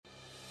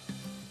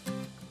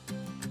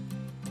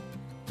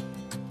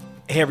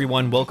Hey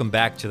everyone, welcome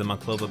back to the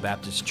Monclova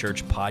Baptist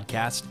Church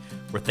podcast.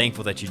 We're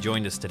thankful that you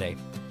joined us today.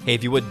 Hey,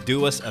 if you would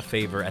do us a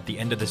favor at the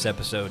end of this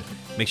episode,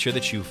 make sure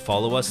that you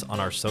follow us on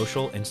our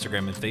social,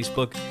 Instagram and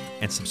Facebook,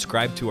 and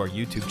subscribe to our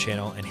YouTube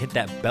channel and hit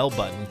that bell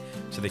button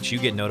so that you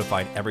get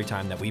notified every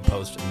time that we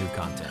post new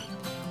content.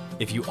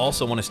 If you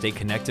also want to stay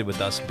connected with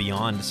us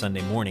beyond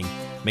Sunday morning,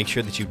 make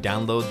sure that you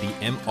download the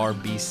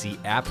MRBC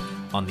app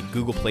on the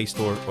Google Play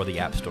Store or the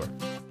App Store.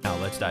 Now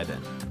let's dive in.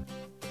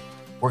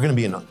 We're going to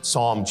be in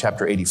Psalm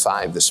chapter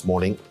 85 this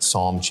morning,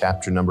 Psalm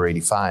chapter number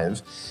 85.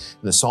 And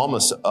the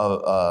psalmist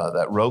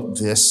that wrote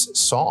this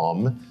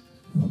psalm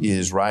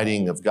is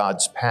writing of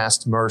God's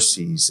past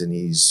mercies, and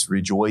he's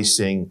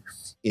rejoicing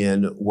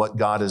in what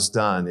God has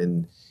done,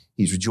 and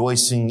he's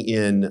rejoicing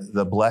in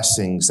the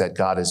blessings that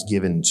God has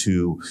given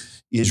to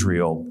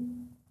Israel.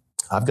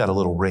 I've got a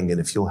little ring, and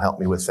if you'll help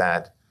me with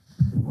that.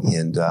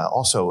 And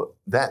also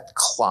that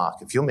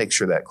clock, if you'll make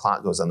sure that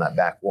clock goes on that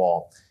back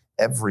wall,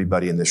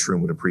 everybody in this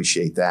room would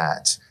appreciate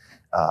that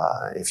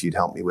if you'd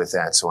help me with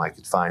that so I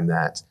could find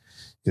that,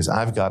 because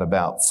I've got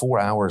about 4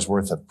 hours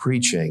worth of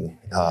preaching.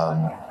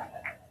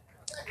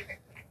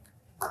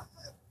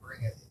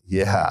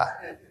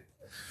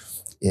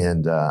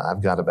 And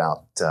I've got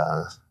about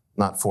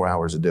not 4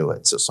 hours to do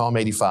it. So Psalm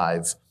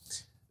 85,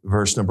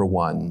 verse number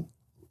 1.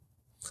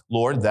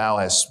 Lord, thou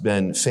hast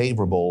been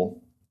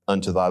favorable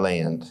unto thy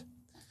land.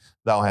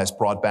 Thou hast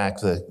brought back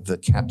the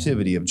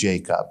captivity of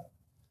Jacob.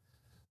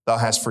 Thou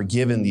hast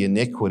forgiven the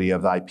iniquity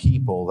of thy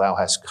people. Thou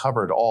hast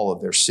covered all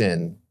of their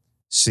sin.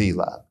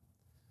 Selah.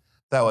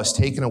 Thou hast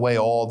taken away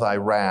all thy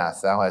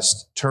wrath. Thou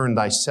hast turned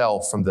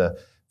thyself from the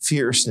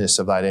fierceness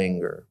of thine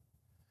anger.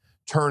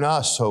 Turn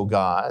us, O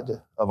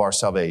God, of our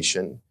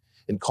salvation,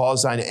 and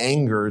cause thine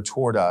anger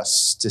toward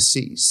us to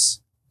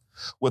cease.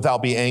 Wilt thou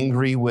be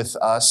angry with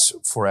us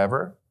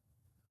forever?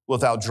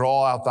 Wilt thou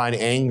draw out thine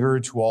anger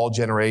to all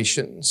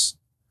generations?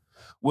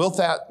 Wilt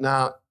thou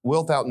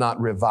not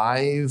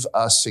revive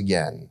us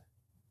again,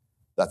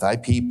 that thy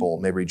people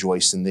may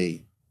rejoice in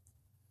thee?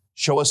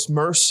 Show us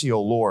mercy,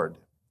 O Lord.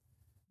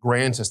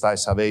 Grant us thy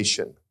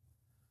salvation.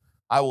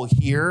 I will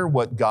hear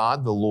what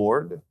God the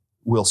Lord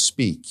will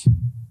speak,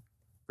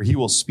 for he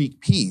will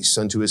speak peace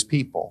unto his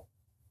people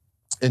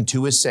and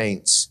to his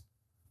saints,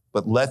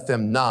 but let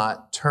them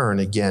not turn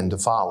again to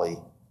folly.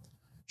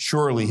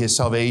 Surely his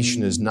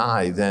salvation is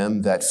nigh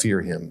them that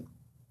fear him,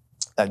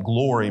 that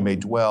glory may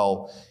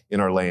dwell in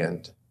our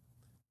land.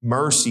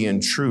 Mercy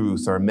and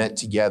truth are met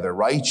together.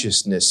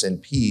 Righteousness and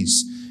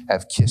peace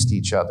have kissed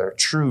each other.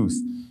 Truth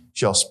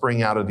shall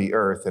spring out of the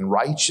earth, and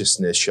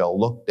righteousness shall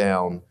look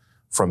down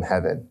from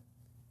heaven.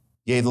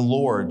 Yea, the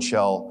Lord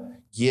shall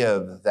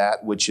give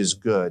that which is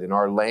good, and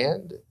our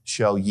land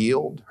shall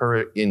yield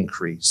her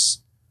increase.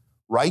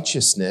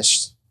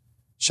 Righteousness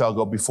shall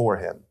go before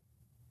him,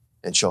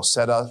 and shall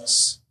set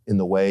us in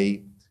the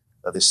way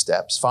of his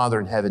steps. Father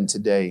in heaven,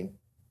 today,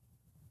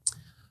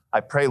 I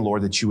pray,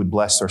 Lord, that you would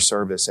bless our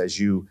service as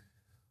you,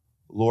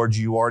 Lord,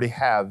 you already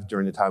have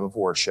during the time of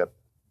worship.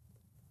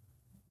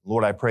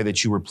 Lord, I pray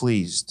that you were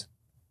pleased.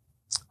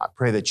 I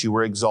pray that you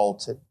were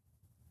exalted.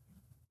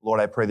 Lord,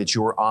 I pray that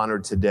you were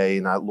honored today.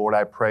 And Lord,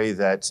 I pray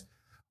that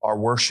our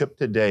worship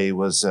today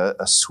was a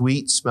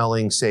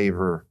sweet-smelling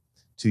savor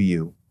to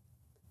you.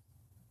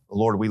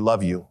 Lord, we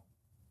love you.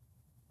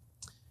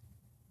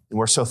 And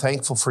we're so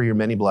thankful for your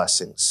many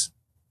blessings.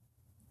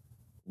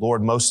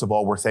 Lord, most of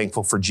all, we're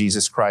thankful for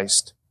Jesus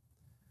Christ,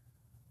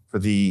 for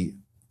the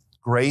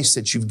grace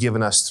that you've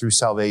given us through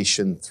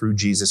salvation, through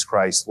Jesus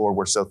Christ. Lord,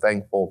 we're so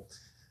thankful.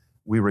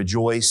 We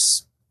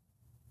rejoice.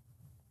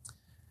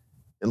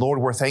 And Lord,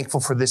 we're thankful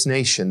for this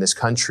nation, this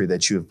country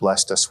that you have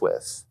blessed us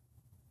with.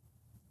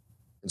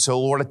 And so,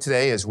 Lord,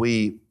 today, as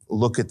we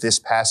look at this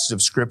passage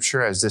of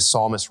Scripture, as this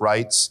psalmist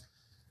writes,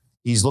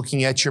 he's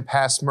looking at your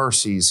past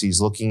mercies.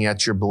 He's looking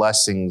at your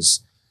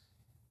blessings,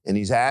 and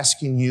he's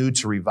asking you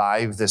to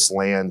revive this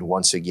land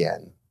once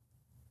again.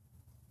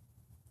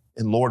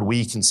 And Lord,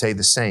 we can say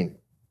the same.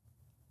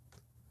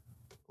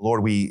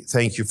 Lord, we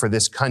thank you for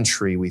this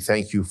country. We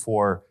thank you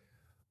for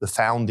the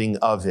founding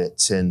of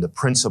it and the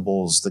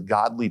principles, the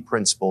godly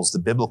principles, the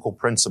biblical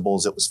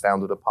principles it was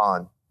founded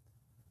upon.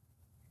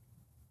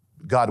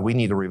 God, we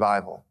need a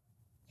revival.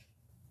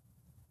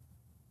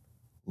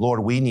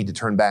 Lord, we need to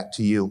turn back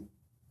to you.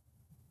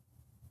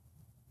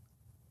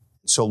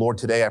 So, Lord,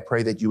 today I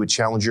pray that you would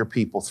challenge your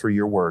people through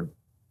your word.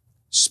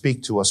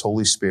 Speak to us,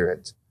 Holy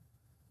Spirit.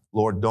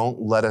 Lord,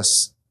 don't let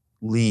us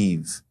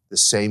leave the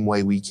same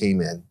way we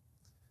came in,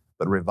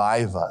 but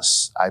revive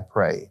us, I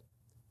pray,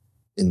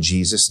 in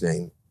Jesus'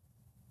 name.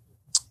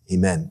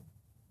 Amen.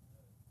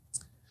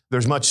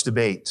 There's much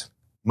debate.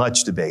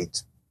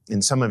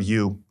 And some of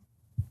you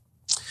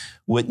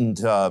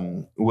wouldn't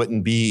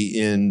be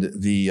in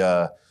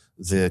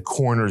the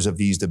corners of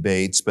these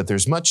debates, but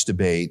there's much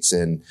debates,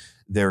 and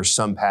there are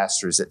some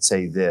pastors that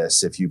say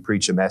this: if you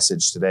preach a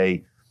message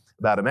today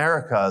about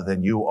America,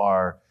 then you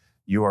are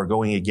you are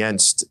going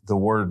against the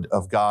word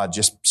of God.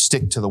 Just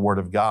stick to the word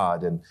of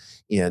God. And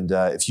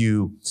if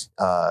you,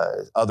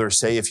 others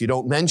say, if you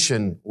don't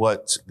mention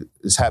what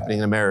is happening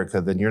in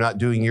America, then you're not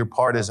doing your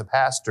part as a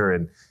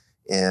pastor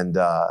and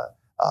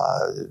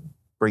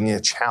bringing a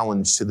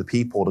challenge to the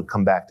people to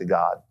come back to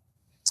God.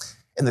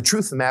 And the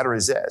truth of the matter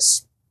is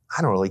this: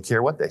 I don't really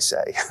care what they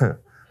say.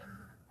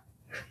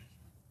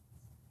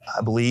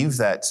 I believe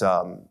that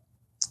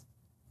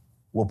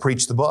we'll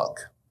preach the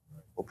book.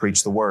 We'll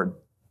preach the word.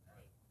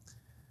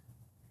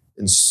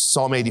 In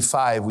Psalm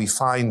 85, we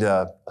find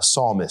a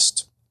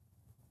psalmist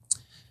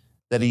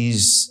that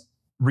he's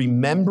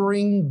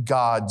remembering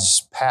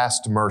God's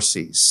past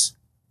mercies,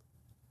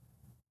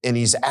 and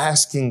he's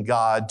asking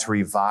God to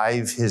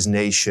revive his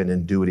nation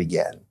and do it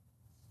again.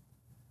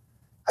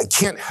 I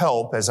can't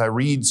help, as I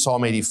read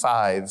Psalm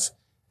 85,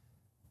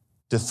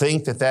 to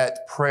think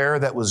that prayer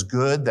that was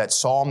good, that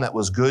psalm that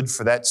was good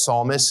for that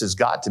psalmist, has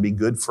got to be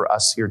good for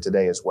us here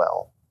today as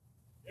well.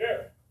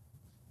 Yeah.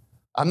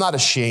 I'm not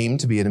ashamed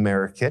to be an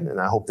American,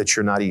 and I hope that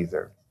you're not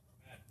either.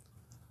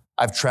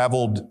 I've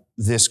traveled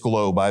this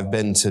globe. I've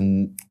been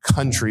to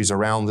countries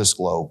around this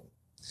globe.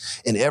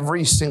 And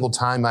every single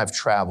time I've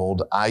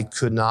traveled, I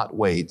could not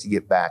wait to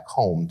get back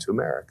home to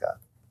America.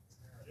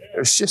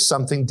 There's just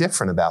something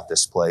different about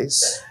this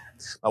place.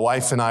 My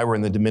wife and I were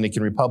in the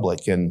Dominican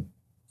Republic, and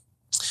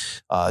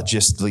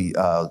just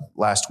the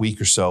last week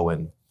or so,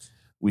 and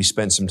we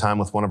spent some time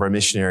with one of our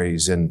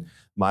missionaries, and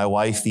my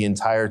wife the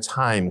entire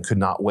time could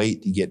not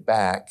wait to get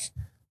back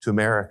to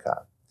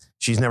America.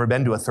 She's never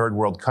been to a third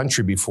world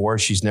country before.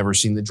 She's never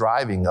seen the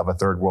driving of a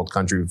third world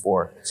country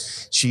before.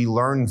 She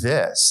learned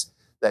this,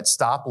 that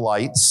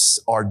stoplights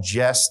are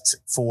just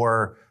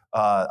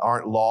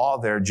aren't law.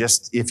 They're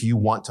just if you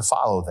want to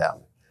follow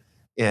them.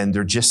 And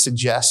they're just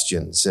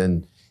suggestions.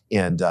 And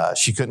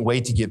she couldn't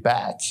wait to get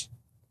back.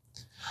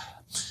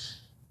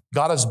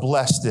 God has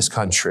blessed this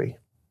country.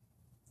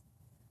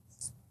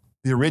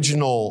 The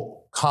original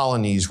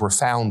colonies were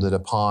founded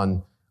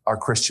upon our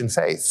Christian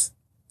faith.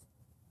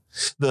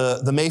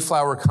 The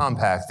Mayflower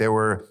Compact, there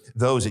were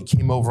those that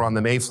came over on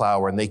the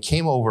Mayflower, and they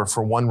came over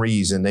for one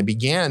reason. They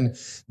began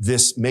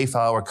this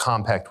Mayflower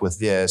Compact with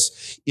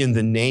this: in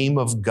the name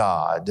of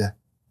God,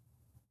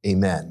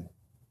 amen.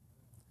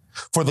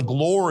 For the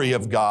glory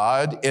of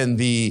God and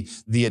the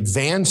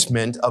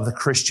advancement of the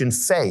Christian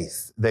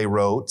faith, they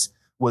wrote,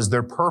 was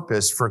their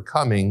purpose for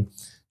coming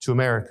to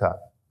America.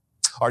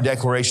 Our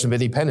Declaration of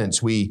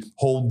Independence, we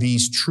hold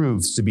these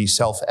truths to be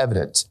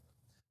self-evident,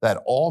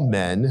 that all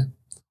men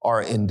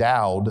are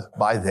endowed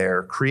by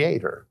their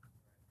Creator.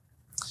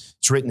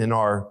 It's written in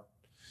our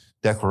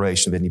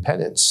Declaration of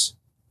Independence.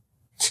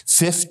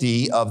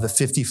 50 of the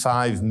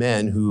 55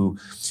 men who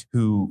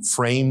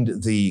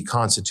framed the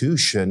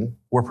Constitution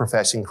were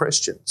professing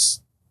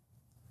Christians.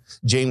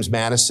 James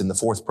Madison, the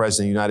fourth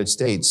president of the United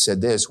States, said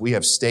this: "We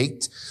have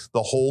staked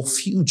the whole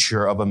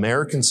future of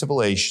American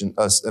civilization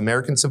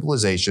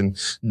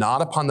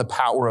not upon the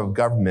power of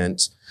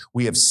government.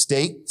 We have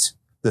staked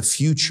the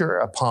future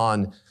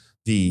upon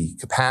the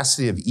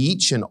capacity of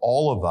each and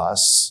all of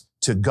us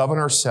to govern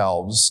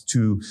ourselves,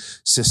 to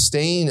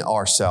sustain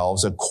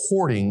ourselves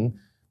according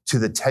to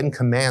the Ten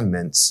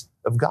Commandments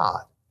of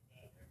God."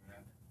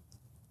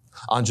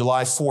 On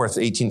July 4th,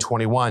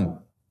 1821,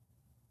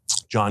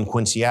 John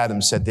Quincy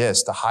Adams said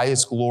this: "The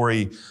highest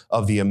glory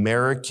of the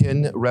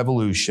American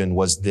Revolution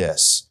was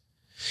this: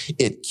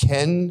 it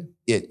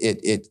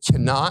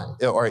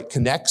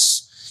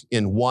connects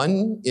in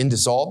one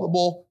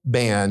indissoluble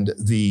band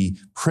the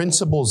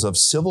principles of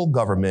civil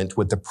government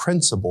with the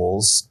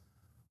principles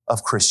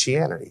of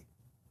Christianity."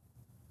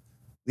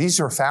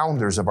 These are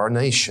founders of our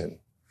nation.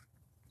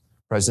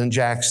 President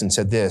Jackson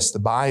said this: "The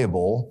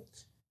Bible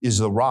is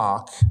the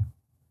rock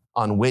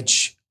on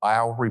which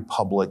our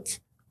republic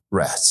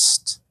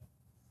rests."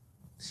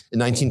 In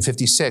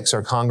 1956,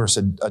 our Congress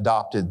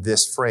adopted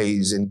this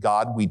phrase, "In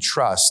God we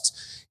trust,"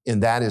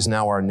 and that is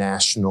now our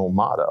national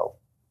motto.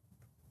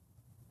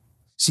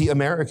 See,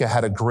 America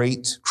had a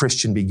great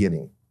Christian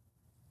beginning.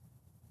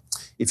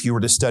 If you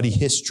were to study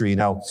history,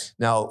 now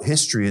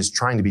history is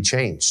trying to be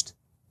changed.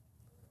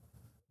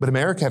 But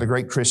America had a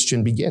great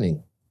Christian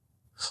beginning.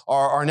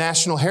 Our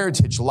national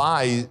heritage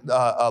lies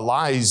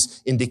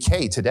in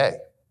decay today.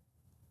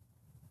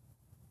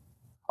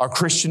 Our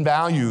Christian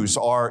values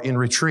are in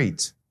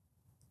retreat.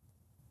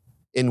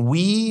 And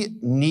we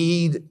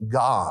need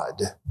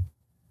God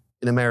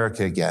in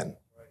America again.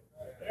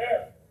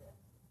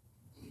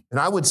 And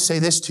I would say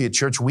this to you,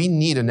 church: we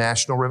need a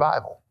national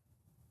revival.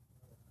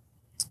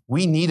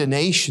 We need a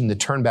nation to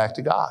turn back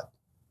to God.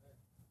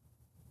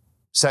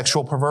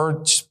 Sexual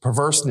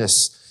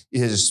perverseness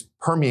is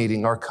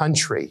permeating our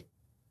country.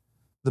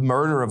 The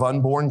murder of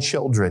unborn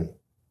children.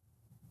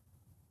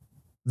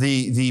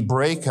 The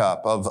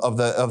breakup of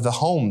the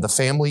home, the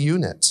family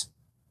unit.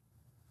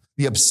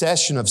 The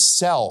obsession of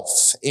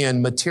self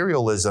and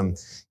materialism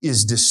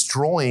is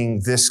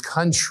destroying this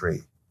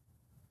country.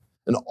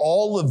 And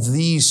all of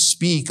these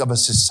speak of a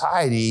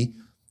society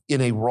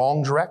in a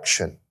wrong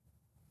direction.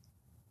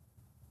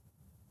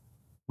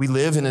 We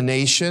live in a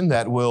nation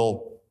that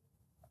will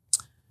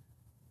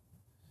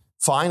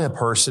fine a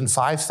person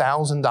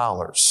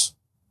 $5,000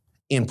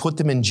 and put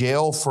them in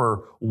jail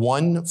for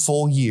 1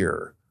 full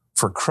year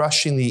for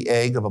crushing the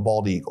egg of a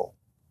bald eagle.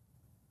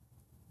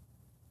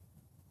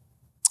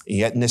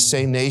 Yet in this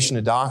same nation,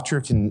 a doctor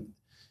can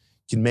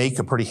make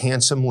a pretty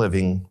handsome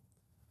living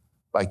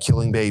by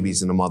killing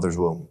babies in a mother's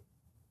womb.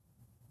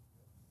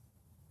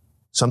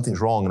 Something's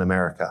wrong in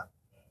America.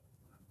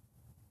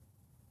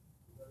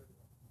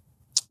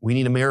 We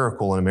need a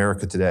miracle in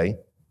America today.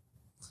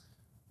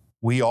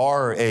 We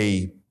are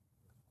a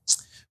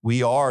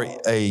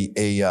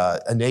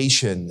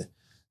nation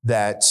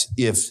that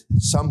if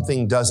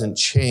something doesn't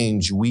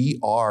change, we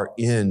are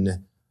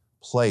in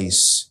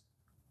place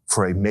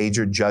for a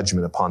major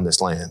judgment upon this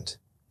land.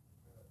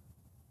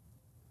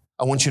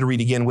 I want you to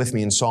read again with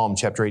me in Psalm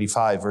chapter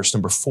 85, verse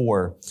number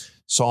 4.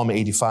 Psalm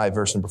 85,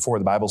 verse number 4,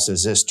 the Bible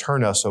says this,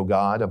 "Turn us, O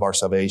God, of our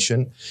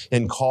salvation,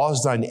 and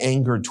cause thine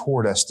anger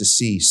toward us to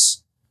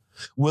cease.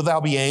 Wilt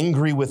thou be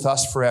angry with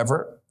us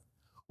forever?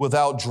 Wilt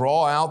thou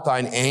draw out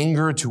thine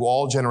anger to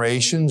all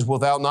generations?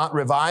 Wilt thou not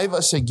revive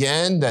us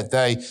again, that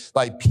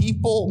thy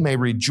people may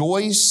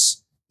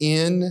rejoice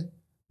in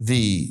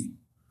thee?"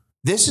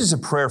 This is a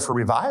prayer for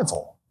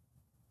revival.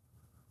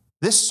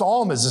 This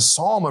psalm is a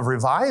psalm of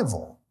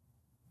revival.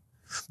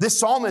 This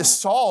psalmist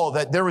saw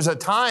that there was a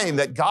time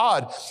that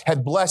God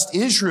had blessed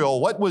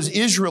Israel. What was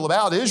Israel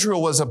about?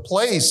 Israel was a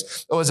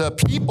place, it was a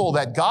people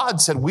that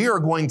God said, we are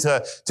going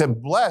to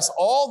bless.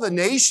 All the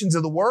nations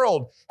of the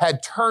world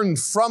had turned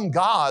from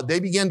God.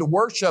 They began to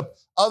worship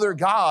other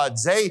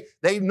gods.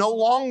 They no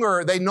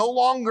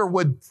longer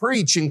would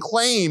preach and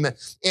claim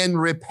and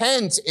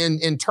repent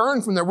and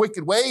turn from their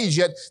wicked ways,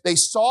 yet they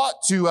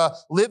sought to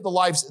live the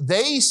lives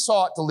they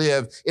sought to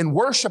live and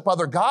worship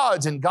other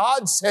gods. And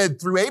God said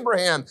through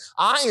Abraham,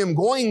 I am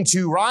going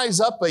to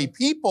rise up a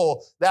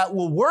people that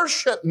will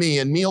worship me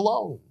and me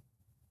alone.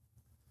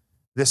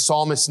 This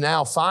psalmist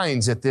now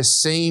finds that this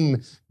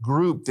same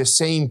group, this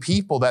same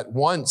people that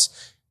once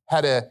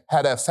had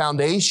a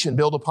foundation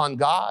built upon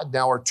God,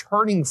 now are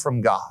turning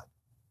from God.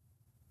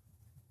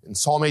 And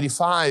Psalm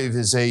 85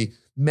 is a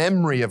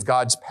memory of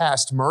God's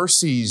past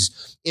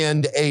mercies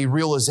and a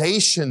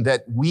realization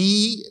that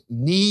we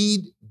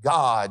need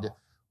God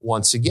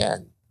once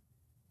again.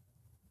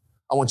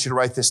 I want you to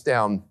write this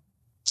down.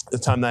 The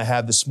time that I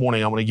have this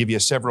morning, I want to give you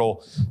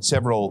several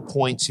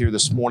points here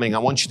this morning. I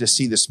want you to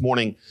see this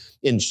morning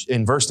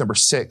in verse number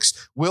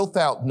 6, wilt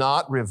thou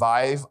not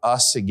revive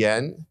us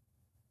again,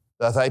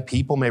 that thy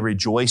people may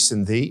rejoice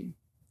in thee?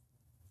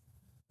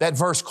 That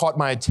verse caught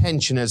my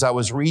attention as I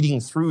was reading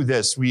through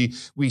this. We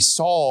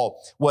saw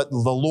what the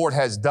Lord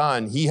has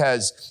done. He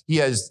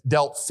has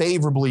dealt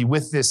favorably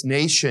with this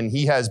nation.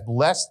 He has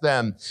blessed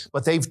them,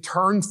 but they've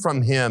turned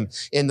from him.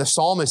 And the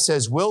psalmist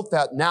says, wilt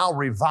thou now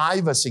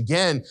revive us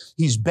again?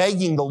 He's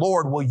begging the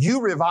Lord, will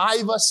you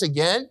revive us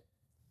again?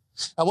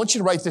 I want you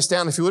to write this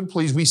down if you would,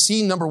 please. We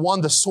see, number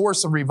one, the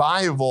source of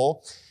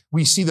revival.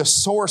 We see the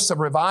source of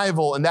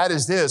revival, and that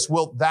is this,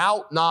 wilt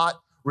thou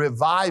not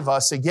revive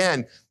us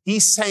again?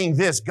 He's saying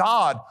this,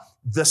 God,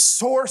 the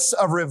source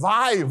of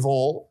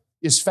revival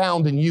is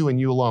found in you and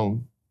you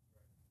alone.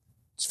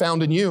 It's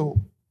found in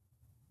you.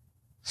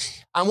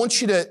 I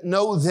want you to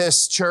know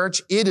this,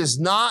 church. It is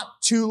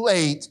not too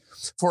late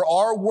for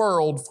our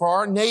world, for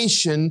our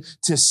nation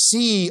to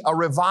see a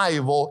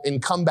revival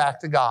and come back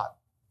to God.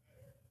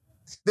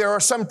 There are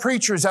some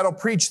preachers that'll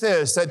preach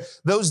this, that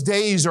those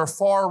days are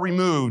far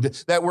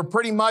removed, that we're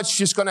pretty much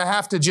just going to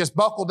have to just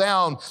buckle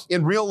down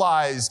and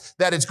realize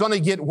that it's going to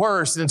get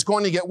worse and it's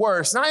going to get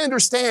worse. And I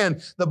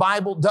understand the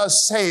Bible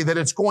does say that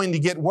it's going to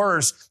get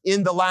worse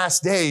in the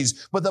last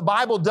days, but the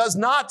Bible does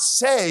not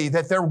say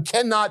that there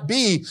cannot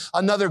be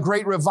another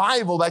great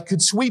revival that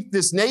could sweep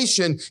this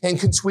nation and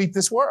can sweep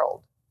this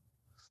world.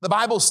 The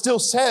Bible still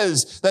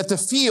says that the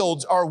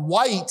fields are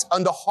white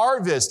unto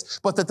harvest,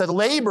 but that the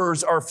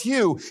laborers are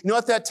few. You know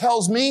what that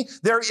tells me?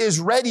 There is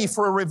ready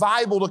for a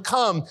revival to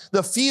come.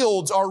 The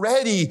fields are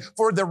ready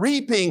for the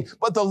reaping,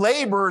 but the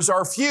laborers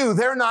are few.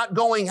 They're not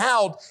going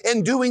out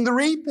and doing the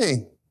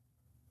reaping.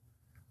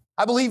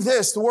 I believe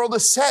this, the world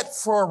is set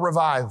for a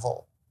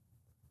revival.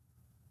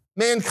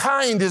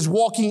 Mankind is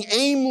walking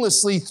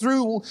aimlessly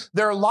through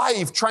their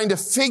life, trying to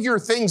figure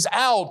things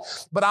out.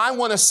 But I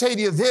want to say to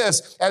you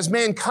this, as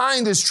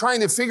mankind is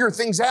trying to figure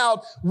things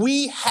out,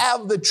 we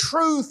have the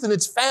truth, and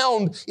it's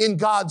found in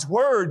God's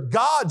Word.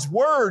 God's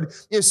Word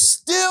is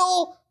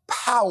still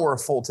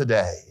powerful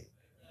today.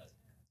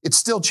 It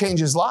still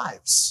changes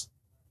lives.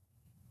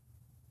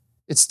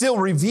 It still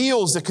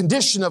reveals the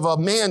condition of a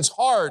man's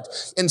heart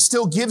and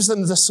still gives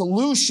them the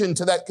solution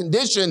to that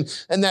condition,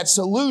 and that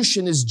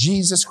solution is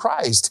Jesus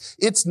Christ.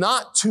 It's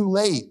not too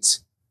late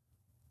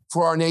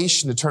for our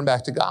nation to turn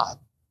back to God.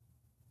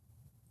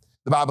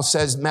 The Bible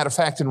says, matter of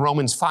fact, in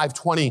Romans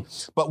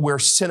 5:20, but where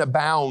sin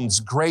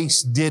abounds,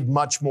 grace did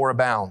much more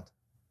abound.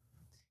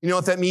 You know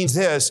what that means?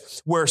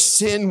 This, where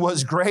sin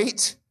was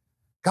great,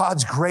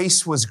 God's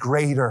grace was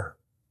greater.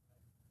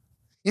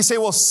 You say,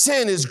 well,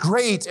 sin is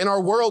great in our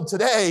world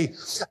today.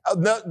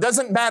 It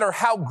doesn't matter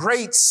how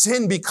great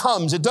sin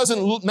becomes. It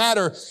doesn't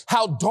matter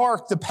how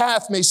dark the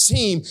path may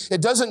seem.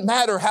 It doesn't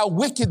matter how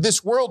wicked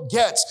this world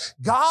gets.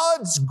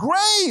 God's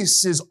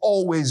grace is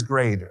always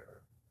greater.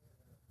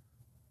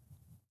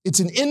 It's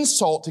an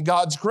insult to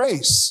God's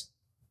grace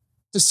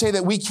to say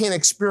that we can't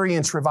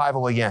experience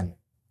revival again.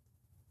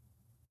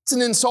 It's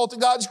an insult to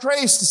God's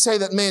grace to say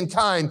that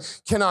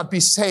mankind cannot be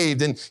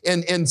saved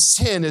and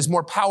sin is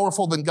more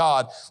powerful than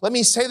God. Let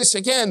me say this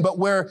again, but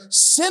where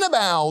sin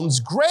abounds,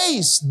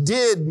 grace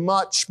did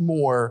much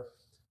more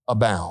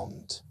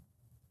abound.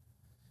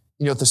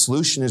 You know what the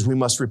solution is? We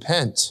must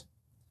repent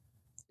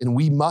and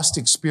we must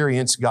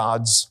experience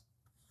God's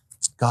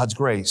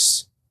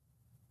grace.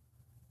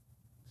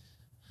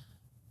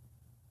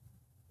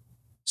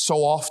 So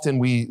often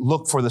we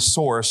look for the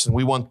source and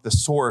we want the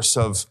source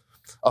of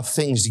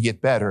things to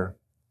get better.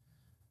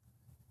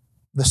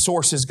 The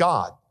source is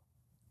God.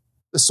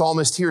 The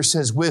psalmist here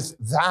says, with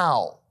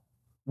thou,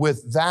 wilt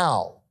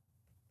thou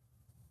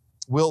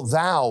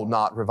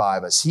not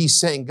revive us? He's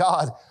saying,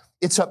 God,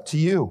 it's up to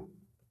you.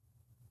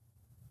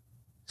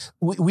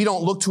 We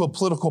don't look to a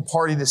political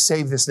party to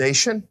save this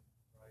nation.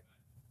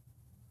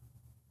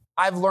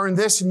 I've learned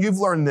this and you've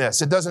learned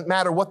this. It doesn't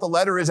matter what the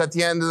letter is at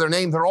the end of their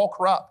name. They're all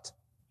corrupt.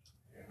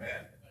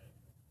 Amen.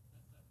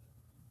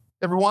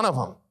 Every one of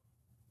them.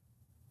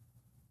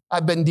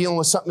 I've been dealing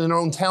with something in our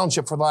own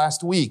township for the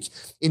last week.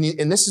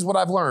 And this is what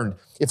I've learned.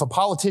 If a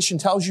politician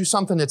tells you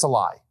something, it's a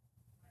lie.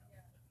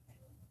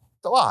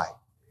 It's a lie.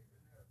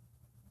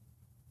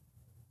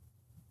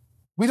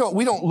 We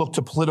don't look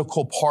to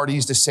political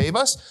parties to save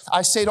us.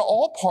 I say to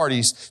all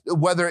parties,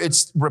 whether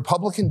it's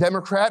Republican,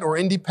 Democrat, or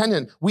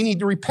independent, we need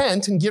to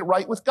repent and get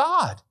right with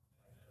God.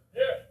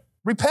 Yeah.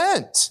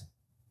 Repent.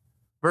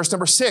 Verse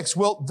number 6,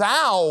 wilt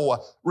thou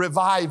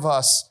revive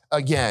us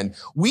again?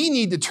 We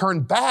need to turn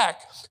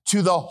back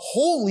to the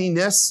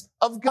holiness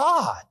of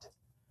God.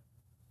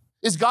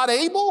 Is God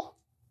able?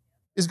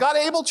 Is God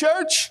able,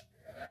 church?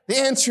 The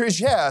answer is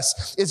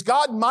yes. Is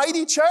God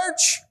mighty,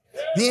 church?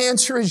 The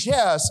answer is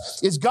yes.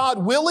 Is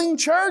God willing,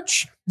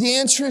 church? The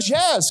answer is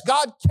yes.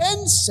 God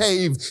can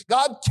save.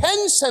 God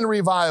can send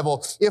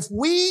revival. If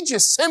we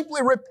just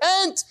simply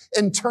repent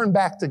and turn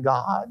back to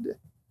God,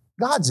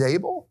 God's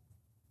able.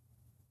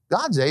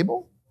 God's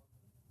able.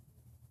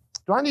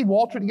 Do I need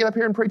Walter to get up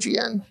here and preach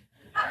again?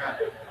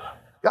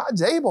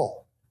 God's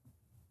able.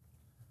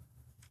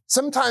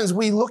 Sometimes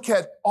we look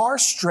at our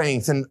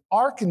strength and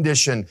our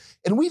condition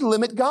and we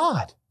limit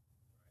God.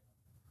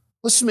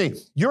 Listen to me.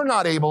 You're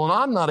not able and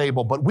I'm not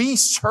able, but we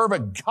serve a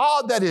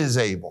God that is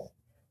able.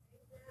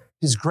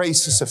 His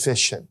grace is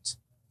sufficient.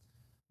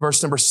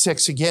 Verse number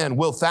 6 again,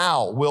 wilt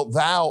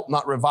thou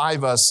not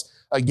revive us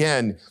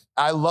again?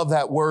 I love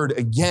that word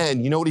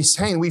again. You know what he's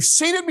saying? We've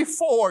seen it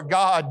before.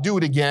 God, do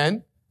it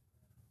again.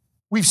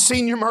 We've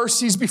seen your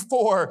mercies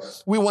before.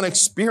 We want to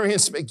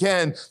experience them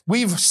again.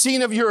 We've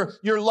seen of your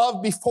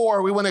love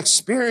before. We want to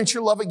experience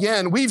your love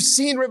again. We've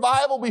seen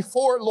revival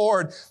before,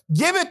 Lord.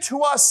 Give it to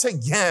us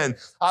again.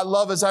 I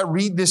love as I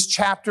read this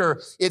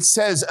chapter, it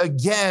says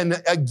again,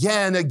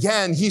 again,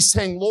 again. He's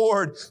saying,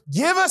 Lord,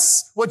 give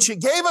us what you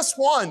gave us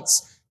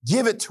once.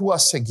 Give it to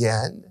us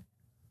again.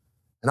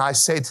 And I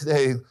say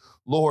today,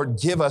 Lord,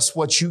 give us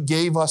what you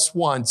gave us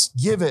once.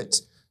 Give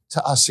it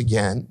to us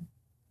again.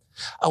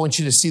 I want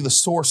you to see the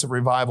source of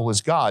revival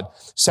is God.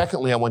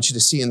 Secondly, I want you to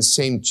see in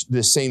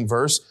the same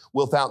verse,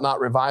 wilt thou not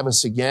revive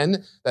us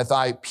again, that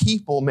thy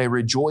people may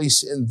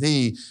rejoice in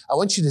thee. I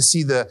want you to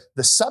see the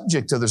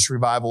subject of this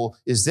revival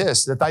is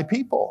this, that thy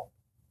people.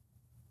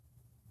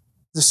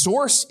 The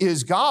source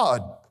is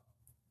God.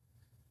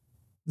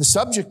 The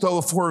subject,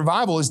 though, for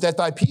revival is that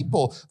thy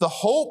people. The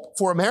hope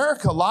for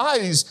America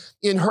lies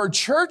in her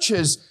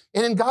churches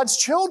and in God's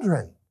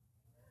children.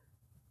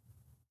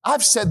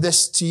 I've said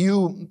this to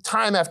you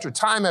time after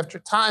time after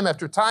time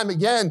after time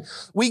again.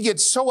 We get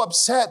so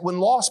upset when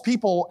lost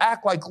people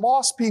act like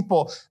lost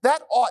people.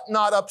 That ought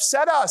not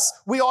upset us.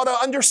 We ought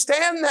to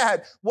understand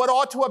that. What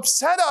ought to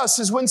upset us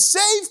is when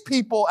saved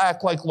people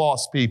act like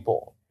lost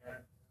people.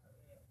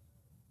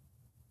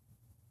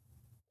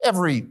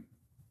 Every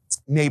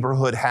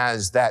neighborhood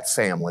has that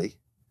family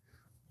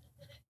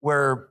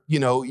where,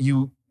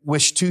 you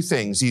wish two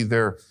things.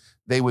 Either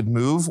they would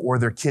move or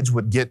their kids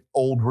would get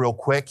old real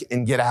quick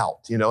and get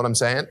out. You know what I'm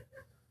saying?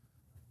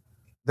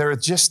 They're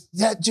just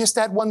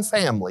that one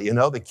family.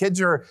 The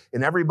kids are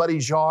in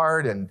everybody's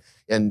yard and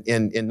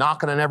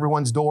knocking on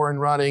everyone's door and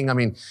running. I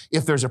mean,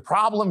 if there's a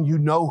problem, you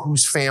know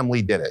whose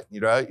family did it.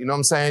 You know what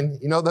I'm saying?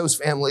 You know those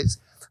families.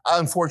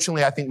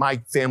 Unfortunately, I think my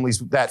family's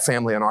that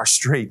family on our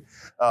street.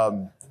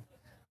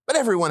 But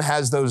everyone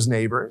has those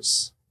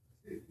neighbors.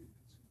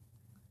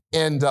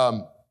 And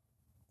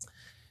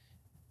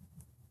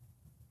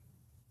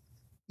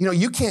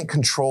you can't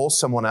control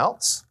someone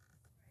else.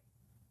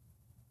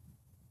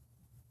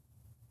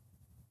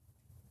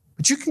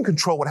 But you can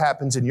control what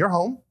happens in your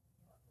home.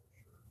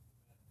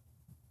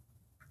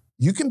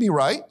 You can be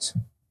right.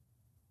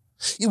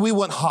 We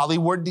want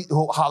Hollywood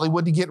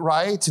to get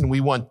right, and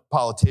we want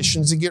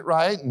politicians to get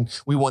right, and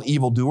we want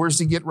evildoers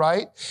to get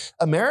right.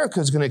 America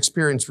is going to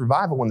experience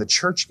revival when the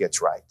church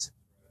gets right,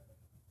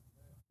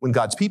 when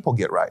God's people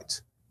get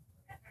right.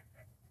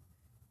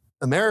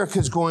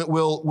 America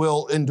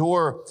will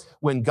endure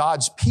when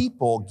God's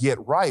people get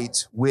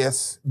right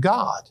with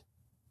God.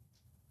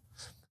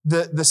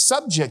 The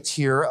subject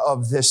here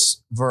of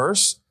this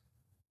verse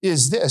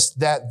is this,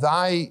 that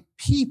thy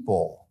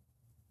people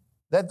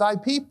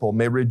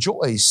may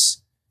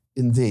rejoice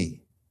in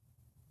thee.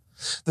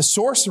 The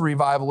source of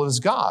revival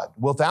is God.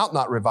 Wilt thou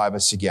not revive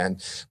us again?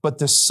 But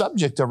the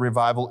subject of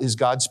revival is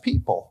God's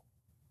people.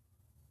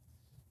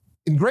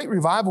 And great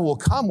revival will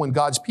come when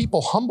God's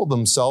people humble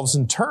themselves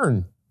and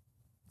turn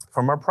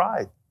from our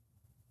pride.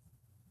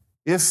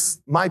 If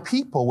my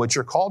people, which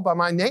are called by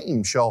my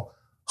name, shall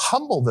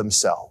humble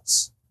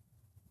themselves.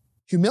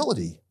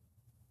 Humility.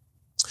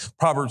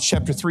 Proverbs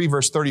chapter 3,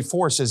 verse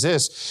 34 says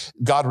this,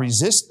 God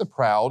resists the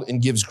proud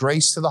and gives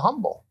grace to the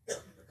humble.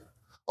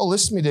 Oh,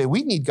 listen to me today.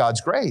 We need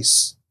God's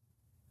grace.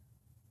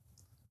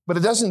 But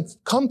it doesn't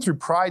come through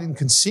pride and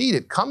conceit.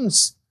 It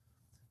comes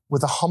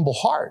with a humble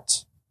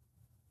heart.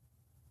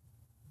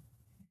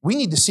 We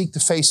need to seek the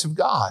face of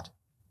God.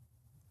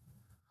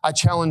 I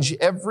challenge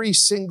every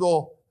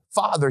single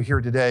father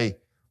here today.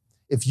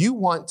 If you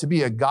want to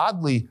be a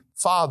godly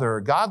father,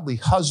 a godly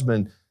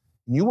husband,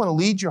 and you want to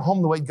lead your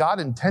home the way God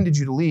intended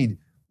you to lead,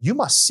 you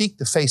must seek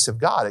the face of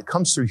God. It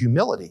comes through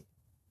humility.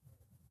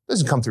 It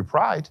doesn't come through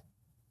pride.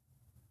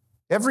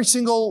 Every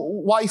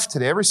single wife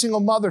today, every single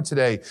mother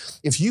today,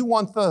 if you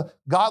want the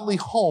godly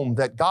home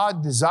that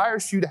God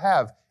desires you to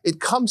have, it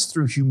comes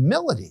through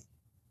humility.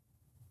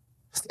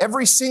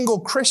 Every single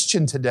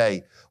Christian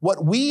today,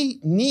 what we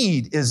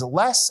need is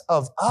less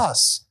of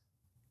us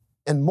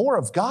and more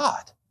of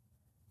God.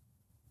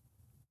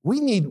 We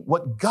need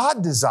what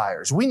God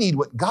desires. We need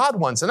what God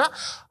wants. And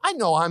I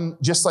know I'm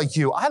just like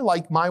you. I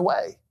like my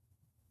way.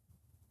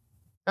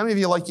 How many of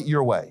you like it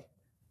your way?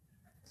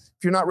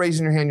 If you're not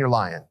raising your hand, you're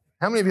lying.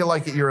 How many of you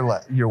like it your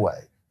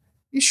way?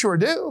 You sure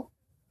do.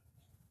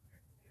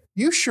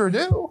 You sure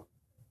do.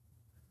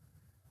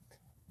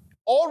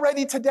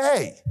 Already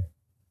today,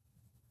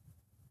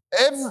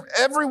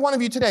 every one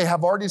of you today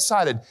have already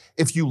decided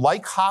if you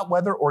like hot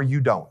weather or you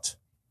don't.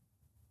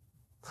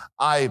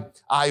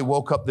 I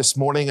woke up this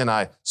morning and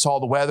I saw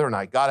the weather and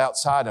I got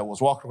outside. I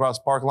was walking across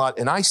the parking lot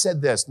and I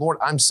said this, Lord,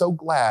 I'm so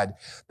glad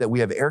that we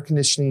have air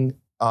conditioning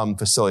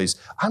facilities.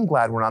 I'm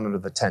glad we're not under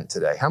the tent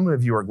today. How many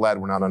of you are glad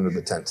we're not under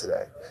the tent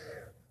today?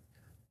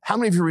 How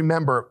many of you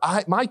remember,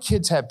 my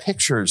kids have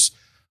pictures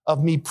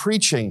of me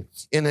preaching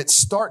and it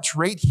starts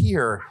right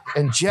here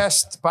and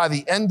just by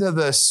the end of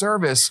the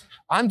service,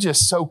 I'm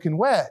just soaking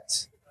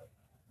wet.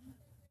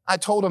 I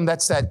told them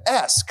that's that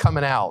S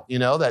coming out,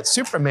 that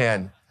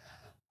Superman.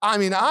 I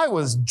mean, I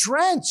was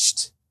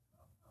drenched.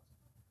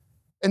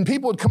 And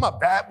people would come up,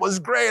 that was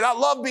great. I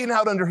love being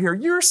out under here.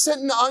 You're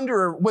sitting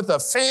under with a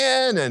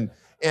fan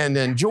and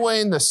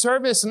enjoying the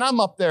service, and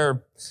I'm up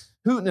there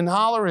hooting and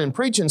hollering and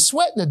preaching,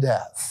 sweating to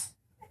death.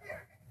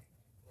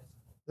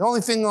 The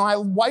only thing my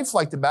wife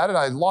liked about it,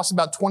 I lost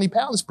about 20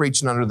 pounds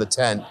preaching under the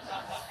tent.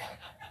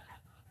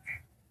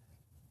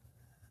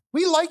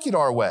 We like it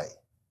our way.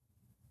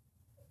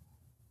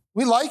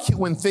 We like it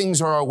when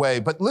things are our way,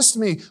 but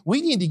listen to me,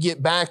 we need to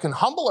get back and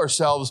humble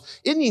ourselves.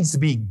 It needs to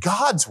be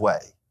God's way.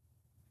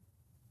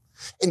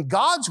 And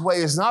God's way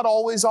is not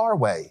always our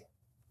way.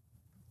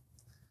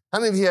 How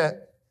many of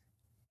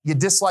you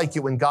dislike it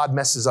when God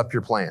messes up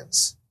your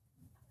plans?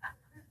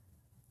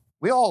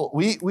 We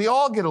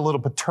all get a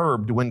little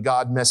perturbed when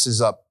God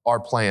messes up our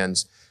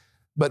plans,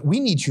 but we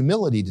need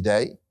humility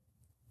today.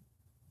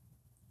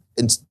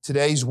 In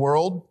today's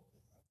world,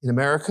 in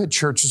America,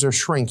 churches are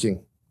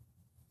shrinking.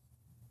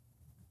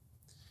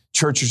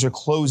 Churches are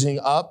closing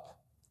up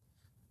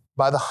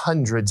by the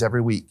hundreds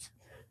every week.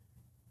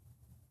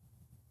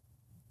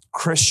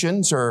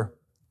 Christians are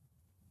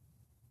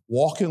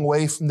walking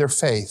away from their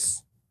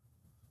faith.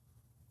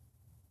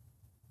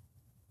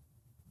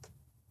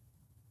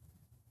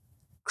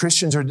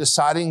 Christians are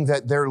deciding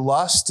that their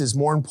lust is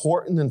more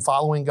important than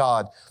following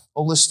God.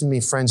 Oh, listen to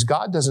me, friends.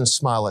 God doesn't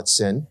smile at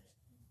sin.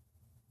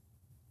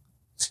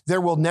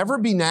 There will never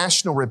be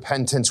national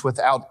repentance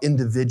without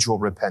individual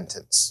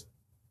repentance.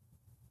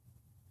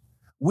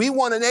 We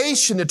want a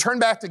nation to turn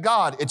back to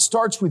God. It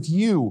starts with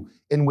you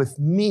and with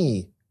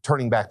me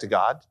turning back to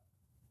God.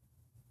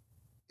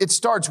 It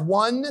starts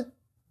one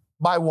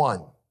by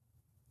one.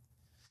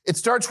 It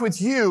starts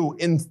with you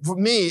and for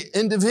me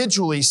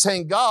individually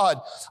saying,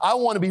 God, I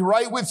want to be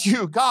right with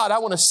you. God, I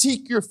want to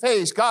seek your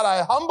face. God,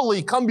 I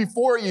humbly come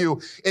before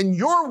you and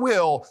your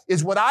will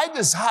is what I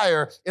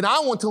desire and I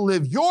want to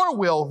live your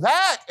will.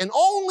 That and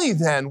only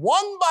then,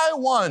 one by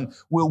one,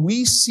 will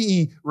we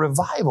see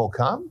revival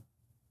come.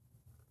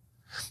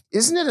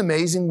 Isn't it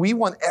amazing? We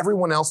want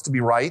everyone else to be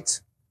right,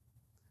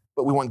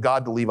 but we want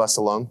God to leave us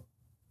alone.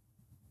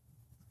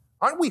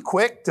 Aren't we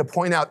quick to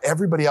point out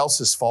everybody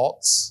else's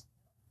faults?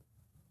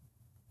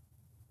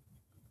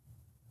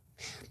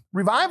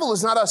 Revival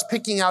is not us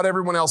picking out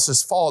everyone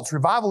else's faults.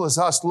 Revival is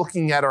us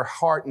looking at our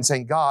heart and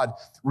saying, God,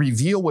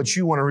 reveal what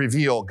you want to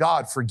reveal.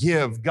 God,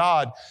 forgive.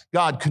 God,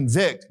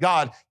 convict.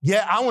 God,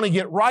 I want to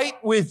get right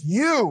with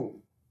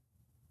you.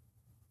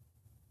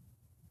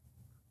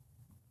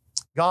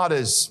 God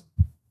has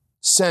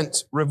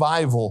sent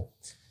revival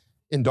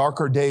in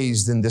darker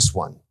days than this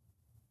one.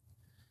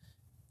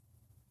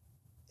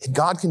 And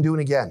God can do it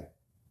again.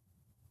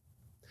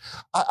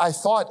 I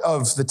thought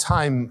of the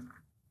time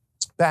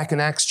back in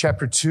Acts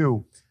chapter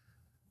 2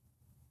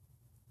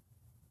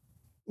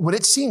 when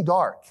it seemed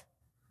dark.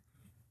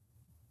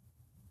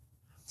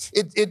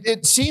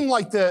 It seemed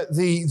like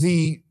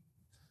the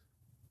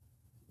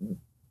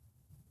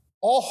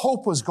all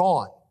hope was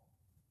gone.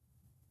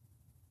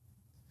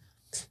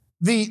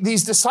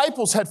 These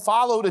disciples had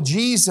followed a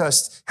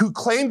Jesus who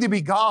claimed to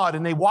be God,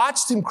 and they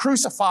watched him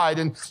crucified,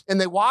 and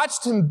they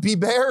watched him be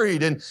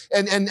buried,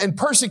 and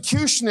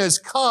persecution has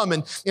come,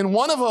 and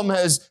one of them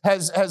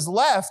has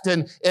left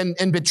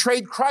and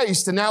betrayed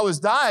Christ and now has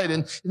died,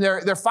 and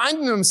they're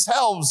finding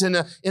themselves in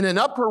an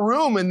upper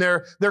room, and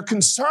they're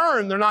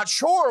concerned, they're not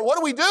sure. What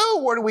do we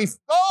do? Where do we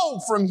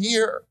go from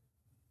here?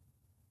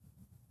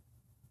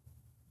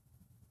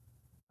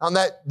 On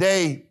that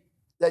day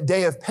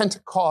of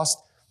Pentecost,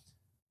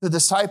 the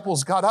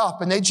disciples got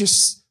up and they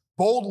just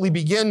boldly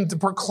began to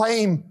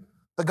proclaim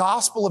the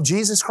gospel of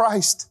Jesus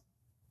Christ.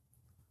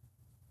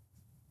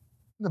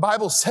 The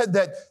Bible said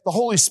that the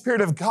Holy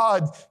Spirit of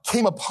God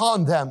came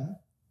upon them.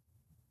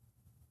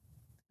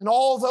 And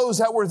all those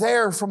that were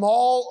there from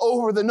all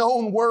over the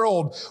known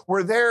world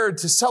were there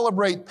to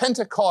celebrate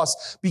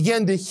Pentecost,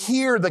 began to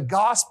hear the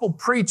gospel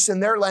preached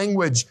in their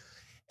language,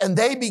 and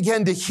they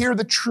began to hear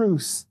the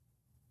truth.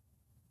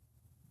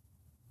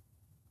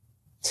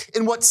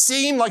 In what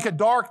seemed like a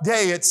dark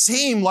day, it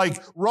seemed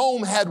like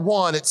Rome had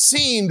won. It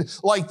seemed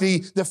like the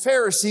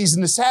Pharisees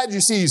and the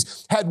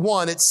Sadducees had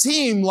won. It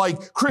seemed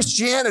like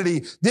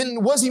Christianity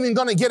wasn't even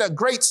going to get a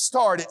great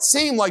start. It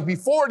seemed like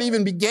before it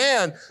even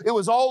began, it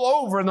was all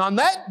over. And on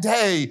that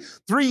day,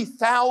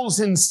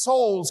 3,000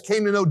 souls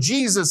came to know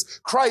Jesus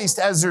Christ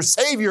as their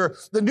Savior.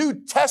 The New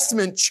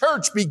Testament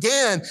church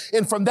began.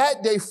 And from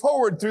that day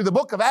forward through the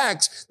book of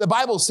Acts, the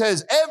Bible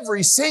says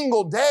every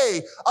single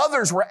day,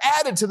 others were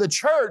added to the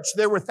church.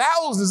 There were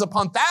thousands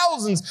upon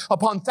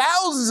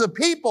thousands of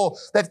people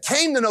that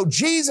came to know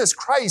Jesus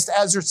Christ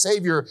as their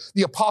Savior.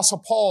 The Apostle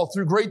Paul,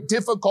 through great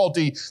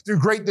difficulty, through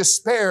great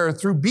despair,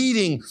 through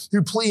beating,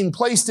 through being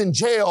placed in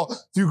jail,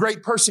 through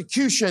great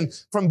persecution,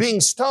 from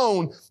being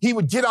stoned, he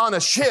would get on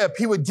a ship,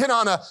 he would get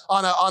on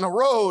a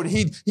road,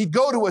 he'd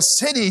go to a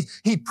city,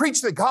 he'd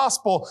preach the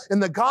gospel,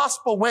 and the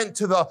gospel went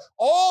to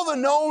all the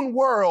known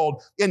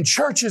world, and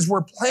churches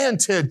were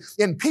planted,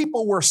 and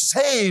people were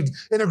saved,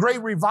 and a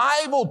great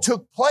revival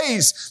took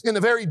place in a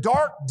very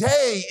dark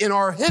day in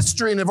our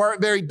history, in a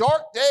very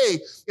dark day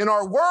in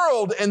our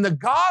world, and the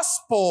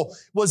gospel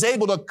was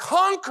able to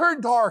conquer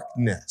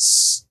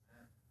darkness.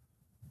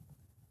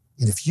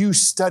 And if you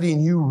study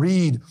and you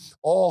read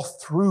all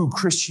through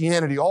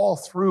Christianity, all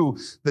through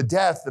the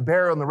death, the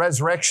burial, and the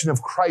resurrection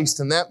of Christ,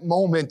 in that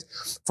moment,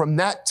 from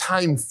that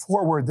time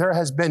forward, there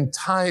has been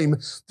time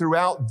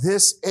throughout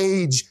this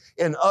age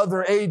and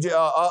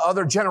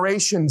other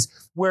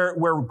generations where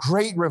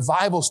great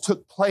revivals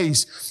took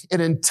place,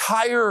 and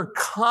entire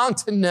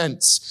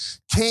continents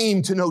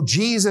came to know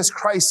Jesus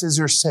Christ as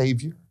their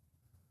Savior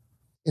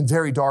in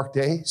very dark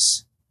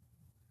days.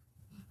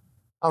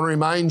 I want to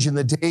remind you, in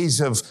the days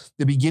of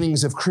the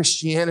beginnings of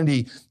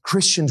Christianity,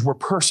 Christians were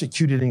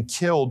persecuted and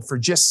killed for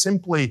just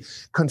simply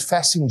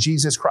confessing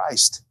Jesus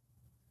Christ.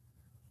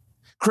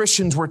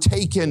 Christians were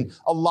taken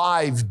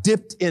alive,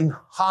 dipped in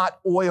hot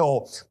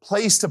oil,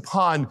 placed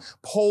upon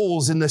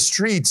poles in the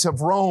streets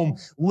of Rome,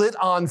 lit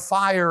on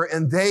fire,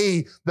 and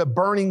the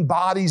burning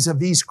bodies of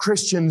these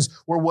Christians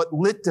were what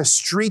lit the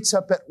streets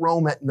up at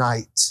Rome at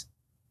night.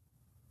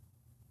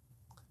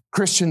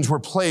 Christians were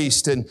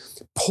placed and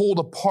pulled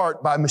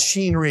apart by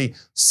machinery,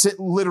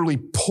 literally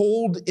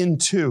pulled in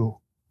two.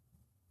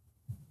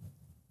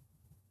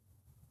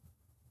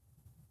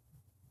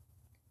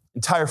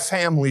 Entire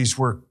families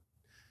were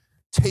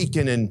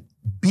taken and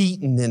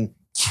beaten and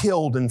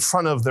killed in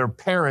front of their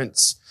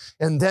parents,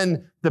 and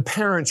then the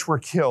parents were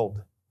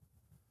killed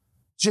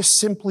just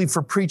simply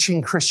for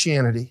preaching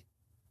Christianity.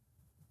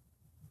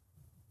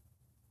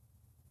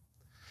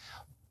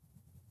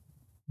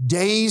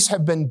 Days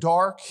have been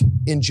dark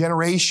in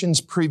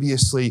generations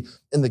previously,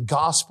 and the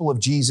gospel of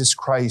Jesus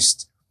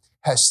Christ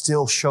has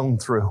still shone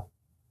through.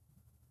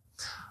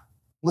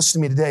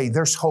 Listen to me today,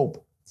 there's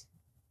hope.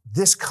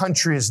 This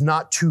country is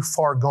not too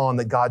far gone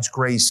that God's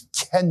grace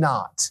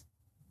cannot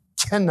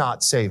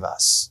save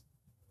us.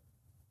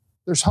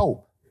 There's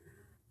hope.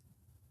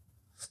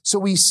 So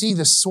we see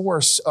the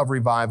source of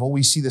revival.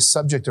 We see the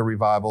subject of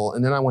revival.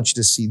 And then I want you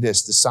to see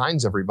this, the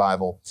signs of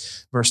revival.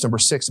 Verse number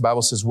 6, the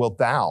Bible says, wilt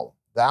thou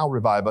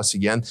revive us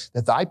again,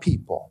 that thy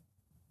people,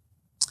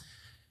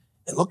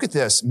 and look at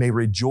this, may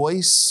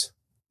rejoice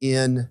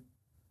in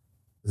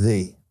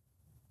thee.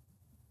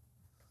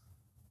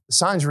 The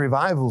signs of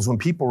revival is when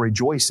people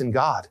rejoice in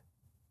God.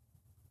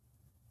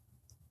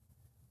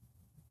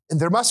 And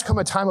there must come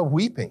a time of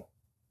weeping.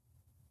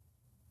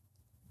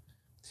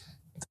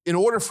 In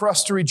order for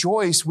us to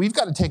rejoice, we've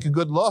got to take a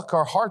good look.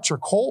 Our hearts are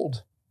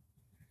cold.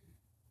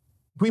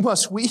 We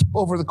must weep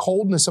over the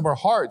coldness of our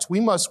hearts. We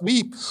must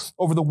weep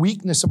over the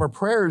weakness of our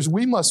prayers.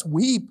 We must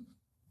weep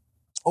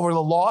over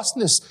the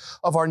lostness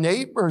of our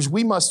neighbors.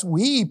 We must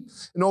weep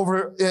and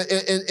over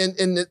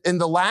in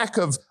the lack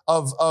of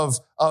or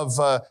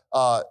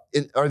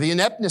the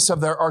ineptness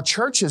of our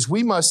churches.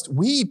 We must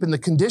weep in the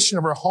condition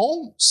of our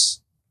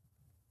homes.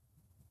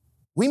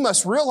 We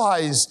must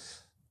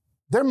realize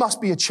there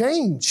must be a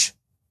change,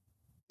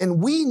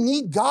 and we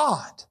need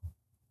God.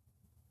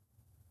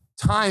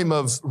 Time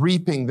of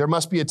reaping. There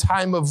must be a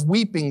time of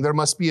weeping. There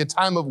must be a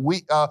time of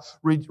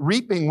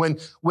reaping.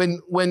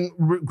 When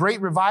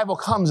great revival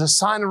comes, a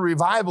sign of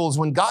revival is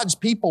when God's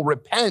people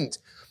repent.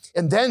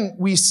 And then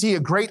we see a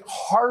great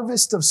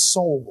harvest of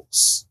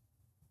souls.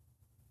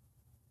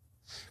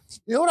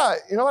 You know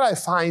what I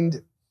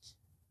find?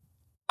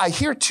 I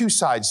hear two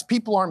sides.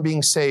 People aren't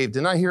being saved.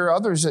 And I hear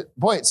others that,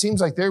 boy, it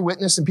seems like they're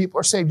witness and people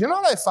are saved. You know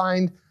what I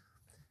find?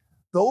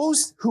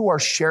 Those who are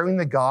sharing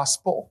the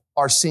gospel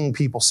are seeing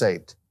people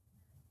saved.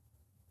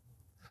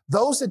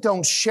 Those that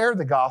don't share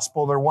the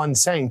gospel, they're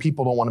ones saying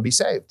people don't want to be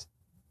saved.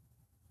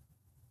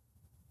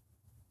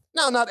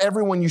 Now, not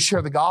everyone you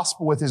share the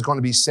gospel with is going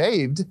to be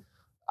saved.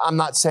 I'm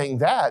not saying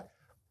that.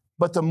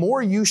 But the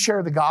more you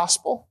share the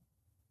gospel,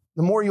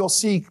 the more you'll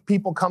see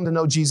people come to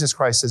know Jesus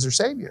Christ as their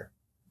Savior.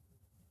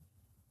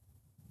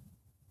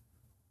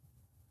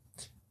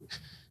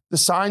 The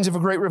signs of a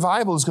great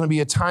revival is going to be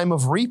a time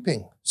of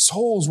reaping.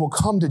 Souls will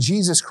come to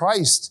Jesus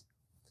Christ.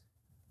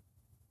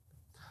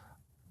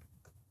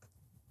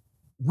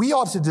 We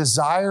ought to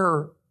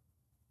desire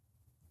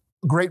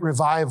great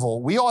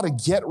revival. We ought to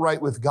get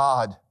right with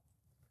God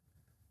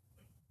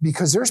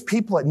because there's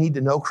people that need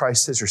to know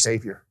Christ as their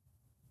Savior.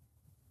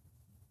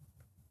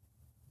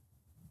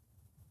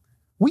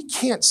 We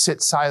can't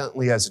sit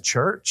silently as a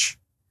church.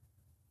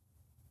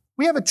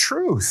 We have a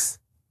truth.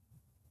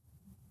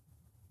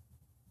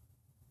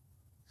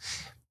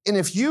 And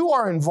if you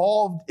are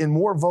involved in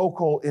more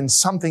vocal in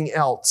something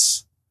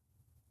else,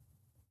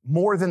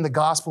 more than the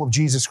gospel of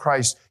Jesus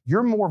Christ,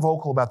 you're more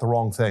vocal about the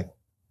wrong thing.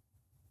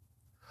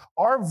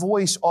 Our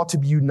voice ought to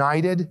be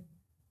united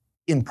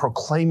in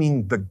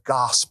proclaiming the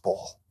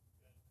gospel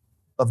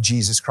of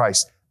Jesus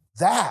Christ.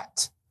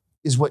 That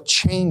is what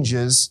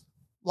changes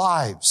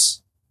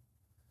lives.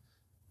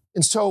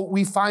 And so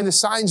we find the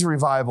signs of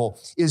revival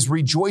is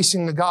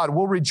rejoicing to God.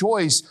 We'll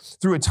rejoice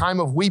through a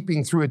time of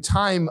weeping, through a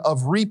time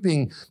of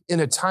reaping, in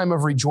a time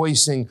of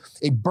rejoicing,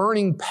 a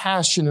burning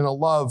passion and a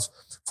love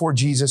for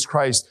Jesus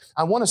Christ.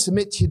 I want to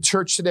submit to you,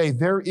 church, today,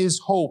 there is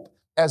hope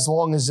as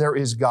long as there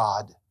is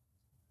God.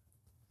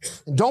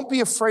 And don't be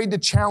afraid to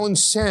challenge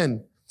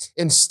sin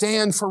and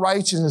stand for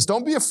righteousness.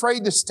 Don't be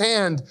afraid to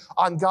stand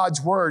on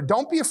God's word.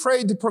 Don't be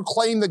afraid to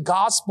proclaim the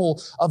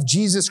gospel of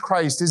Jesus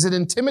Christ. Is it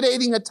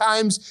intimidating at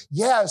times?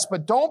 Yes,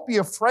 but don't be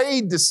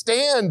afraid to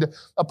stand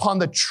upon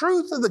the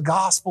truth of the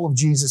gospel of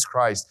Jesus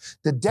Christ,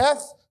 the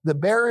death, the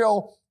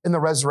burial, and the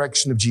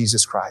resurrection of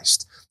Jesus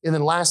Christ. And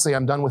then lastly,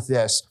 I'm done with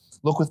this.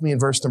 Look with me in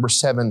verse number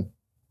 7.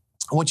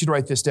 I want you to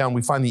write this down.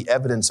 We find the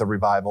evidence of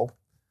revival.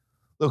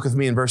 Look with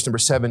me in verse number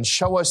 7.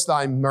 Show us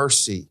thy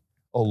mercy,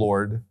 O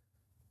Lord.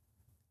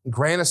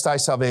 Grant us thy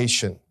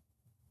salvation.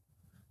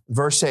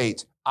 Verse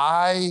 8.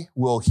 I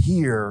will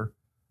hear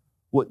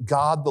what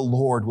God the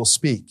Lord will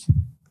speak.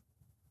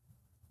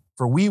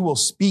 For we will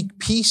speak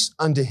peace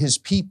unto his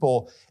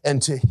people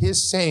and to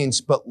his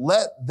saints, but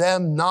let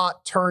them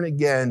not turn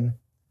again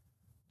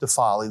to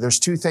folly. There's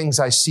two things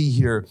I see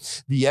here.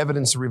 The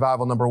evidence of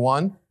revival, number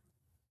one,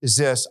 is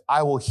this: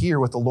 I will hear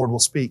what the Lord will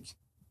speak.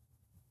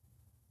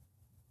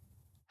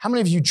 How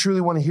many of you truly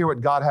want to hear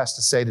what God has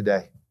to say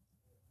today?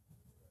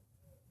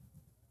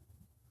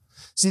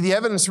 See, the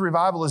evidence of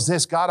revival is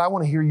this: God, I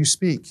want to hear you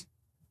speak.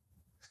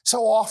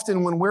 So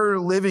often when we're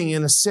living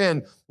in a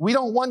sin, we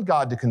don't want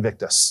God to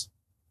convict us.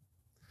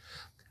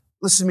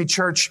 Listen to me,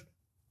 church.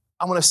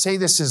 I want to say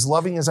this as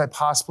loving as I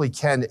possibly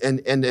can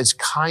and as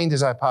kind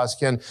as I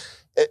possibly can.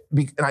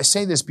 And I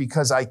say this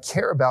because I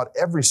care about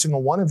every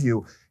single one of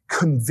you.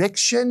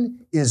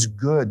 Conviction is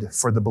good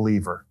for the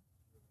believer.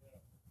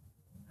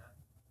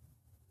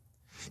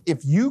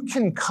 If you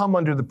can come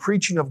under the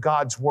preaching of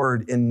God's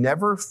word and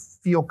never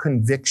feel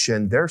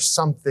conviction, there's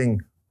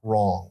something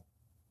wrong.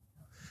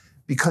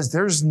 Because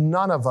there's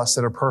none of us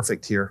that are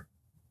perfect here.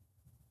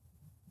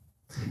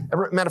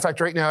 Matter of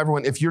fact, right now,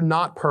 everyone, if you're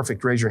not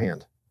perfect, raise your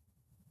hand.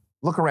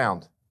 Look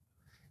around.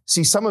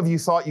 See, some of you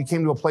thought you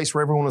came to a place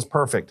where everyone was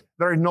perfect.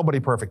 There is nobody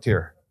perfect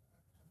here.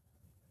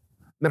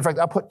 Matter of fact,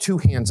 I'll put 2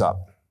 hands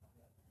up.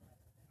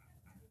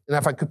 And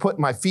if I could put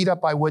my feet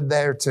up, I would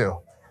there too.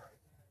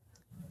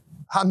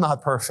 I'm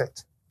not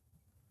perfect.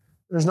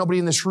 There's nobody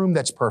in this room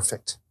that's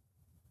perfect.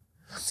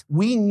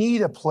 We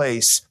need a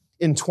place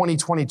in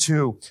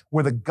 2022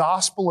 where the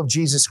gospel of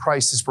Jesus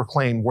Christ is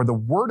proclaimed, where the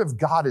word of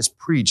God is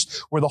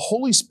preached, where the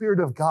Holy Spirit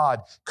of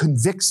God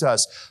convicts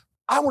us.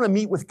 I want to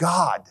meet with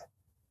God.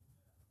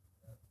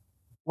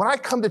 When I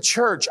come to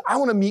church, I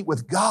want to meet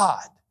with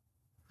God.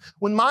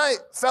 When my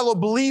fellow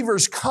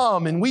believers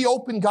come and we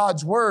open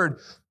God's word,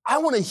 I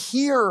want to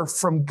hear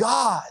from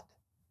God.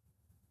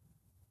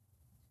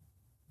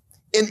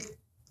 And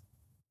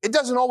it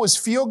doesn't always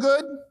feel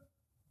good.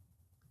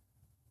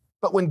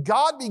 But when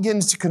God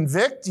begins to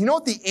convict, you know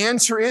what the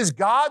answer is?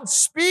 God,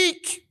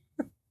 speak,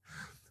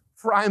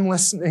 for I'm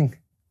listening.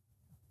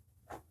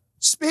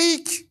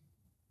 Speak,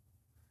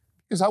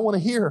 because I want to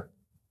hear.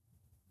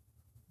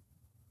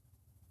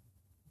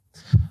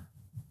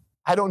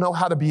 I don't know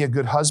how to be a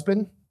good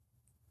husband,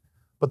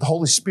 but the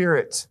Holy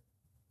Spirit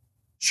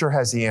sure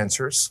has the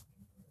answers.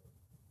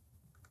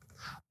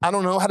 I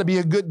don't know how to be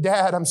a good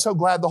dad. I'm so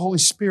glad the Holy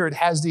Spirit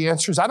has the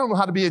answers. I don't know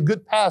how to be a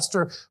good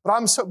pastor, but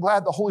I'm so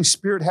glad the Holy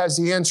Spirit has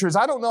the answers.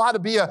 I don't know how to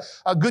be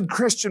a good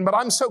Christian, but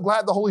I'm so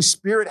glad the Holy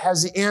Spirit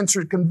has the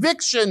answer.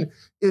 Conviction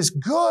is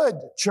good,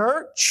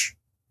 church.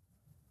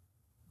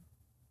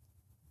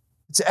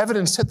 It's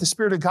evidence that the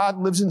Spirit of God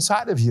lives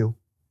inside of you.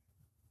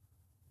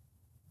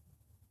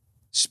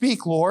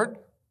 Speak, Lord,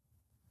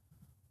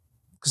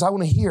 because I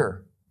want to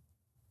hear.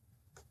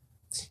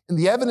 And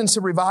the evidence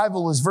of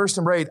revival is verse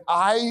number 8.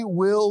 I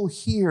will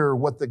hear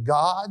what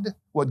God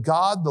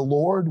the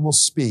Lord will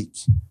speak.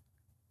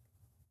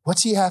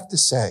 What's he have to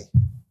say?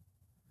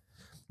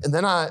 And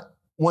then I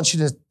want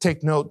you to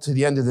take note to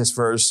the end of this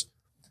verse,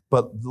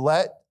 but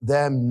let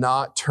them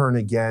not turn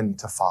again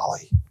to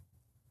folly.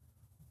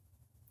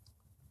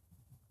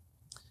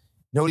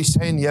 You know what he's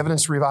saying, the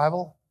evidence of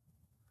revival?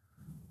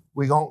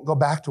 We don't go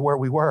back to where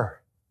we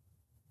were.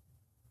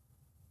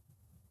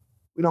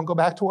 We don't go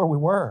back to where we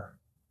were.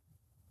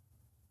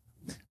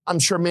 I'm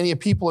sure many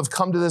people have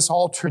come to this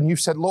altar and you've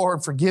said,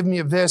 Lord, forgive me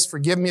of this,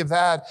 forgive me of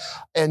that.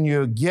 And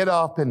you get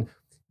up and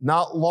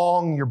not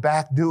long, you're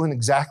back doing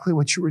exactly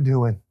what you were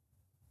doing.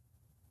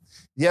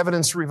 The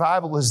evidence of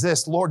revival is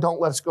this: Lord, don't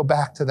let us go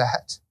back to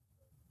that.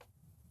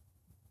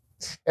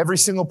 Every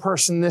single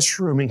person in this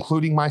room,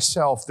 including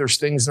myself, there's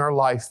things in our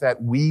life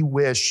that we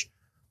wish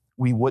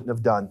we wouldn't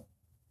have done.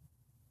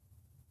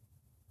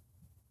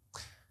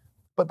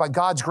 But by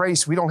God's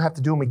grace, we don't have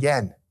to do them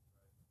again.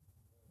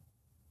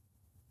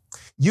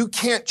 You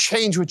can't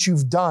change what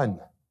you've done.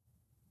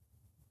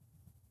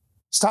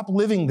 Stop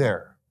living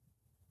there.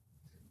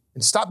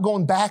 And stop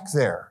going back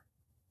there.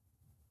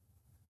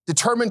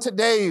 Determine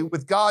today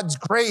with God's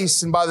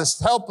grace and by the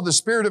help of the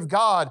Spirit of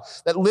God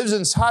that lives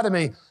inside of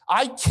me,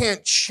 I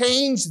can't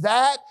change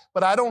that,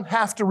 but I don't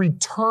have to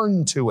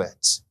return to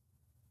it.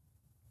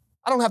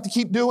 I don't have to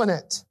keep doing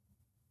it.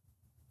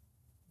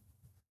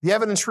 The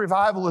evidence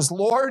revival is,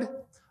 Lord,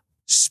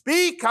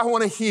 speak, I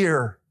want to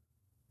hear.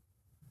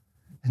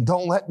 And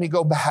don't let me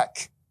go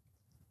back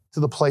to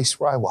the place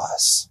where I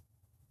was.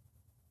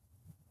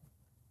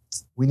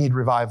 We need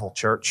revival,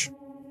 church.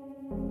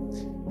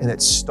 And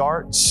it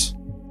starts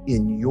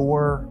in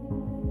your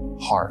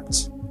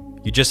heart.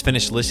 You just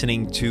finished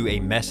listening to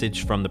a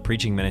message from the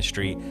preaching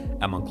ministry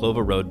at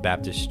Monclova Road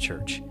Baptist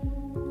Church.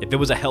 If it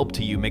was a help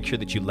to you, make sure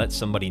that you let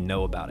somebody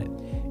know about it.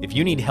 If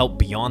you need help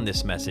beyond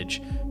this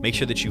message, make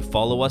sure that you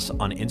follow us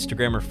on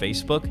Instagram or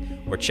Facebook,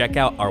 or check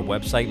out our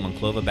website,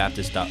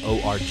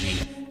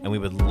 monclovabaptist.org, and we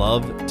would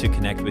love to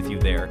connect with you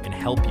there and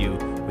help you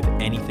with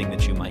anything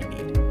that you might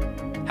need.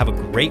 Have a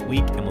great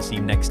week, and we'll see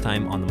you next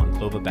time on the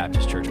Monclova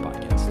Baptist Church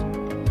podcast.